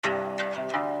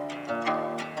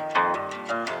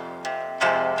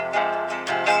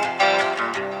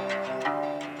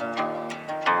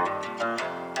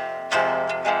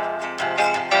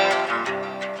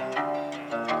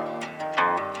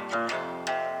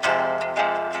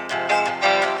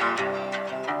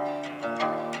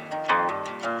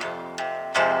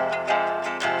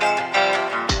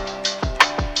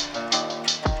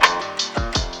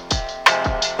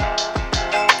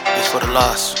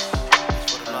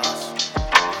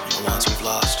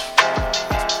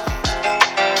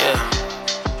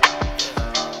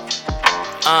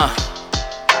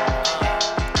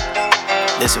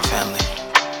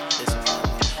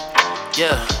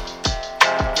Yeah.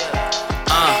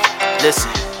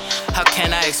 Listen. How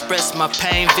can I express my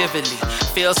pain vividly?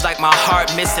 Feels like my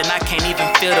heart missing, I can't even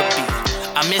feel the beat.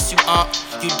 I miss you,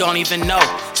 you don't even know.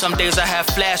 Some days I have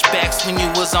flashbacks when you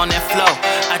was on that flow.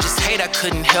 I just hate I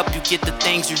couldn't help you get the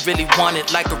things you really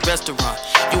wanted, like a restaurant.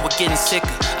 You were getting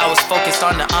sicker, I was focused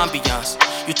on the ambiance.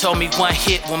 You told me one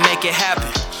hit will make it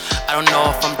happen. I don't know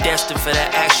if I'm destined for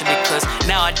that actually, cause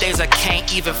nowadays I can't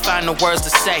even find the words to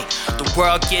say. The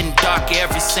world getting darker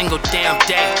every single damn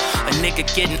day. A nigga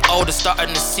getting older,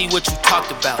 starting to see what you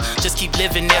talked about. Just keep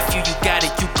living, nephew, you got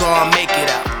it, you gon' make it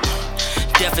out.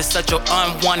 Death is such an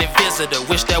unwanted visitor,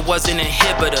 wish there was an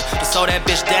inhibitor to slow that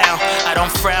bitch down. I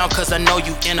don't frown cause I know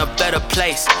you in a better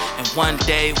place. And one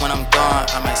day when I'm gone,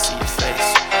 I might see your face.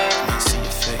 I might see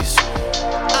your face.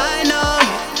 I know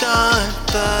you're gone,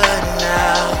 but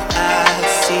now I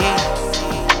see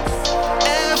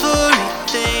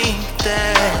everything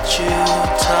that you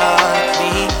taught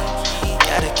me.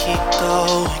 Gotta keep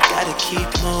going, gotta keep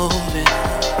moving.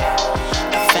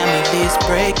 The family's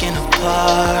breaking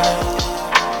apart.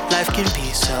 Life can be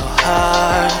so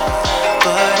hard,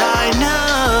 but I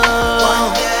know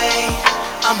one day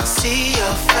I'ma see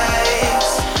your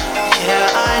face. Yeah,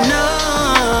 I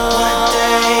know one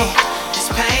day this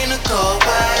pain will go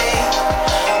away.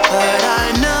 But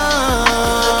I know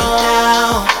you're looking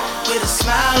down with a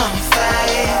smile on your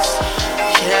face.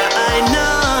 Yeah, I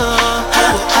know you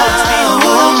will always be the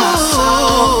one on my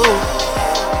soul.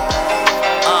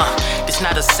 It's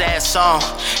not a sad song.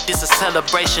 This a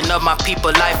celebration of my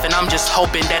people life, and I'm just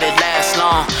hoping that it lasts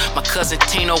long. My cousin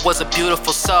Tino was a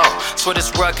beautiful soul. Swear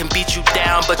this world can beat you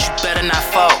down, but you better not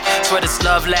fall. Swear this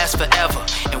love lasts forever,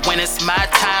 and when it's my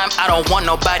time, I don't want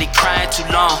nobody crying too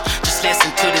long. Just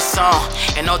listen to this song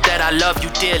and know that I love you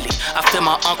dearly. I feel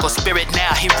my uncle's spirit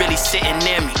now, he really sitting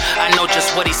near me. I know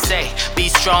just what he say. Be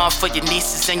strong for your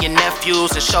nieces and your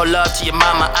nephews, and show love to your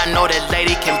mama. I know that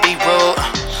lady can be rude.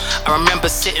 I remember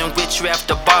sitting with you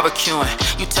after barbecuing.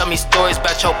 You tell me stories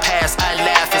about your past, I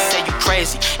laugh and say you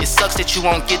crazy. It sucks that you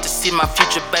won't get to see my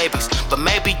future babies, but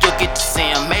maybe you'll get to see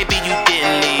them. Maybe you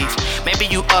didn't leave. Maybe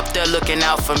you up there looking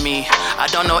out for me. I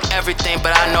don't know everything,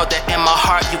 but I know that in my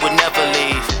heart you would never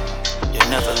leave.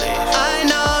 You'll never leave. I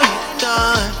know you're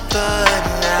gone, but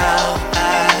now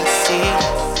I see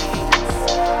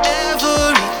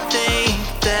everything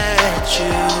that you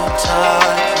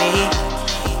taught me.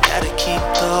 Gotta keep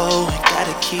going,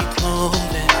 gotta keep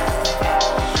moving.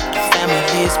 The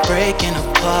family's breaking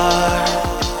apart.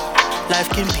 Life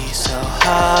can be so